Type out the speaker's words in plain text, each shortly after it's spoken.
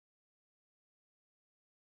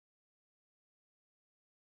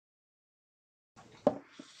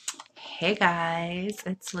Hey guys,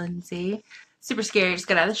 it's Lindsay. Super scary, just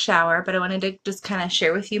got out of the shower, but I wanted to just kind of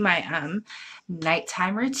share with you my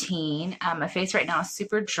nighttime routine. My face right now is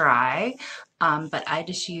super dry, but I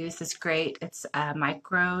just use this great, it's a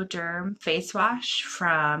microderm face wash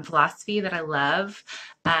from Philosophy that I love.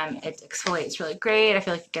 It exfoliates really great. I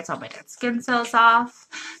feel like it gets all my dead skin cells off.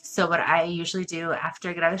 So what I usually do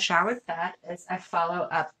after I get out of the shower with that is I follow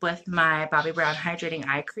up with my Bobbi Brown Hydrating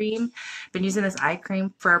Eye Cream. Been using this eye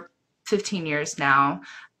cream for 15 years now.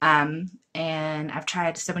 And I've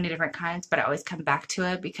tried so many different kinds, but I always come back to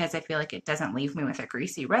it because I feel like it doesn't leave me with a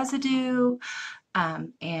greasy residue.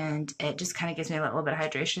 And it just kind of gives me a little bit of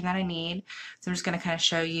hydration that I need. So I'm just going to kind of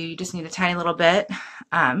show you. You just need a tiny little bit.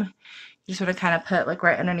 You just want to kind of put like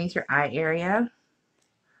right underneath your eye area.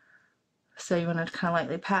 So you want to kind of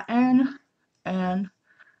lightly pat in and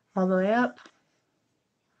all the way up.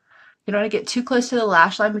 You don't want to get too close to the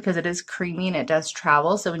lash line because it is creamy and it does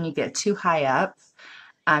travel. So when you get too high up,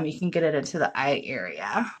 you can get it into the eye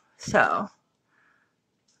area. So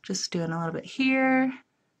just doing a little bit here.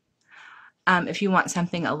 If you want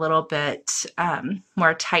something a little bit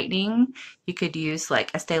more tightening, you could use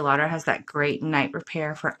like Estee Lauder has that great night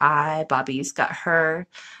repair for eye. Bobbi's got her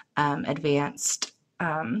advanced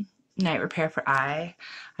night repair for eye.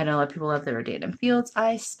 I know a lot of people love the Rodan Fields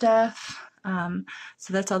eye stuff.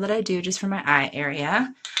 So that's all that I do just for my eye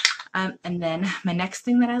area. And then my next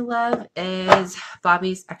thing that I love is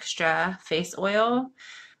Bobbi's Extra Face Oil.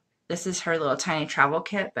 This is her little tiny travel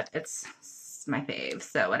kit, but it's my fave.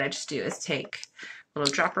 So what I just do is take a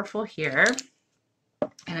little dropper full here,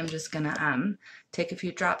 and I'm just gonna take a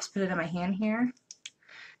few drops, put it on my hand here,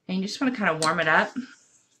 and you just want to kind of warm it up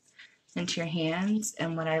into your hands.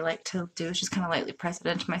 And what I like to do is just kind of lightly press it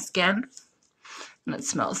into my skin, and it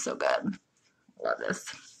smells so good. Love this.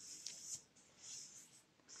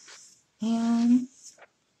 And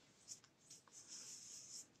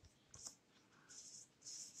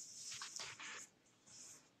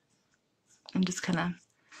just kind of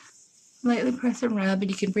lightly press and rub, and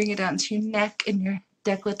you can bring it down to your neck and your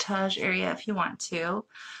décolletage area if you want to.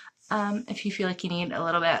 If you feel like you need a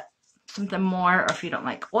little bit something more, or if you don't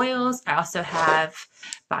like oils, I also have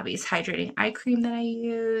Bobbi's Hydrating Eye Cream that I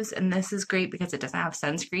use, and this is great because it doesn't have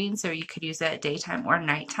sunscreen, so you could use it daytime or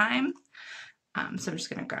nighttime. So I'm just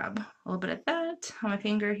going to grab a little bit of that on my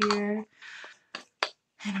finger here,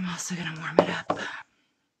 and I'm also going to warm it up.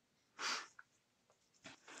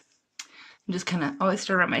 I'm just kind of always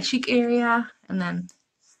start around my cheek area, and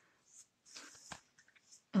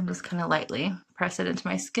just kind of lightly press it into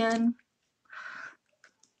my skin.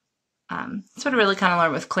 That's what I really kind of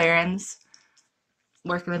learned with Clarins,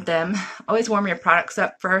 working with them. Always warm your products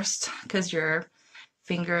up first, because your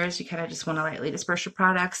fingers, you kind of just want to lightly disperse your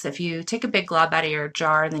products. If you take a big glob out of your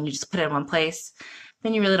jar and then you just put it in one place,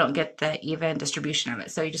 then you really don't get the even distribution of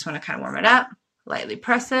it. So you just want to kind of warm it up, lightly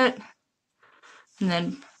press it, and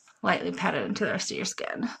then lightly pat it into the rest of your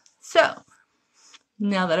skin. So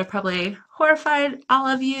now that I've probably horrified all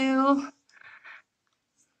of you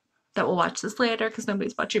that will watch this later, because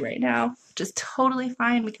nobody's watching right now, which is totally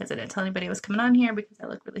fine because I didn't tell anybody I was coming on here because I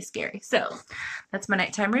look really scary. So that's my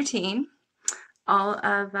nighttime routine. All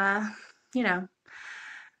of, you know,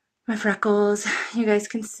 my freckles, you guys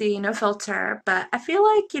can see, no filter, but I feel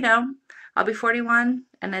like, you know, I'll be 41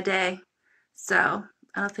 in a day, so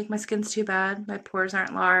I don't think my skin's too bad. My pores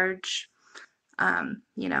aren't large.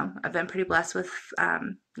 You know, I've been pretty blessed with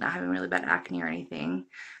not having really bad acne or anything.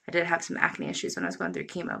 I did have some acne issues when I was going through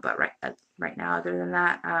chemo, but right now, other than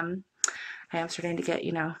that, I am starting to get,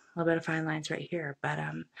 you know, a little bit of fine lines right here, but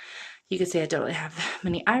you can see I don't really have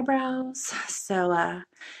many eyebrows, so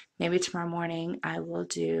maybe tomorrow morning I will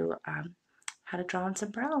do how to draw on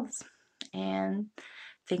some brows. And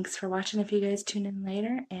thanks for watching if you guys tune in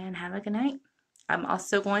later, and have a good night. I'm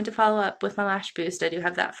also going to follow up with my lash boost. I do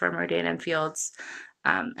have that from Rodan Fields,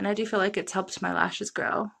 and I do feel like it's helped my lashes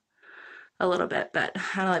grow a little bit, but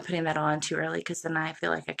I don't like putting that on too early because then I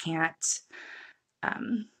feel like I can't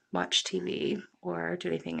watch TV or do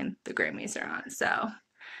anything and the Grammys are on. So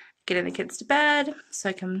getting the kids to bed so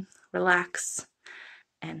I can relax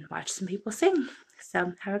and watch some people sing.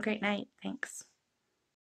 So have a great night. Thanks.